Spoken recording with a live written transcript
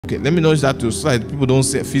Okay, let me notice that too, so that people don't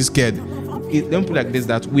feel scared. Let me put it like this: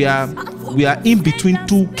 that we are in between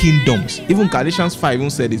two kingdoms. Even Galatians 5 even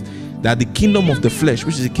said it, that the kingdom of the flesh,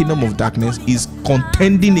 which is the kingdom of darkness, is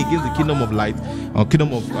contending against the kingdom of light, or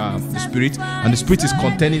kingdom of the spirit, and the spirit is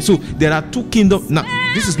contending. So there are two kingdoms. Now,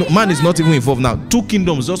 this is not, man is not even involved now. Two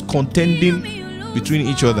kingdoms just contending between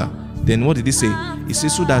each other. Then what did he say? He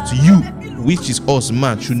says, so that you, which is us,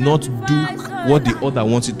 man, should not do what the other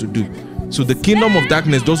wants it to do. So the kingdom of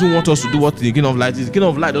darkness doesn't want us to do what the kingdom of light is. The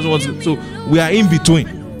kingdom of light doesn't want to. So we are in between.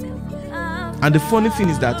 And the funny thing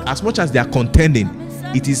is that as much as they are contending,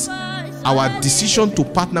 it is our decision to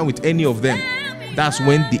partner with any of them. That's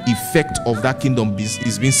when the effect of that kingdom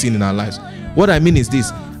is being seen in our lives. What I mean is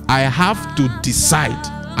this: I have to decide,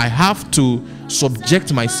 I have to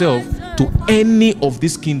subject myself to any of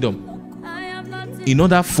this kingdom in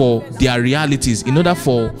order for their realities, in order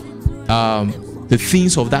for the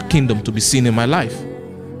things of that kingdom to be seen in my life.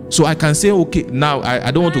 So I can say, okay, now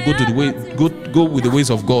I don't want to go to the way, go with the ways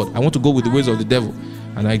of God. I want to go with the ways of the devil,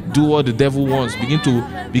 and I do what the devil wants. Begin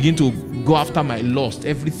to go after my lust,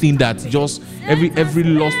 everything that just every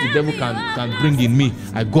lust the devil can bring in me.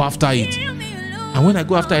 I go after it, and when I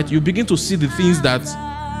go after it, you begin to see the things that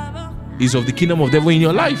is of the kingdom of devil in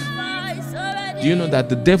your life. Do you know that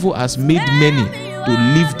the devil has made many to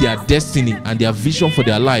live their destiny and their vision for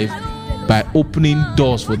their life by opening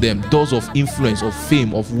doors for them, doors of influence, of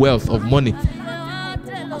fame, of wealth, of money?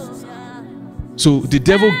 So the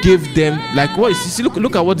devil gave them, like, what is, see,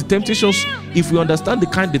 look at what the temptations, if we understand the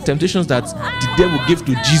temptations that the devil gave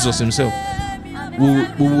to Jesus himself, we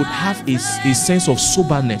would have a sense of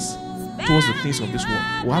soberness towards the things of this world.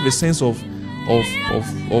 We'll have a sense of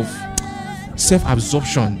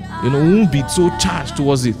self-absorption. You know, we won't be so charged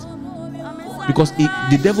towards it, because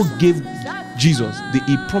the devil gave Jesus,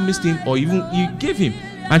 he promised him, or even he gave him,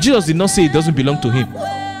 and Jesus did not say it doesn't belong to him.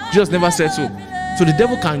 Jesus never said so. So the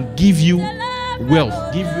devil can give you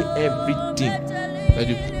wealth, give you everything,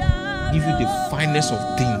 give you the finest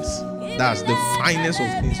of things. That's the finest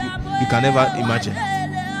of things you can ever imagine.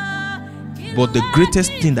 But the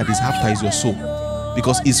greatest thing that is after is your soul,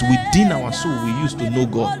 because it's within our soul we used to know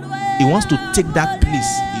God. He wants to take that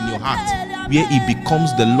place in your heart where he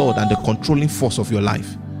becomes the Lord and the controlling force of your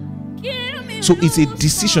life. So it's a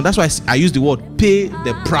decision. That's why I use the word pay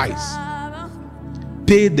the price.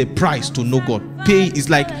 Pay the price to know God. Pay is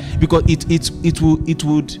like, because it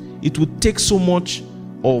would take so much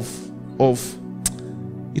of how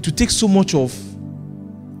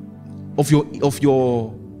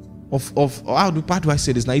do I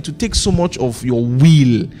say this now? It would take so much of your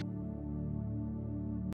will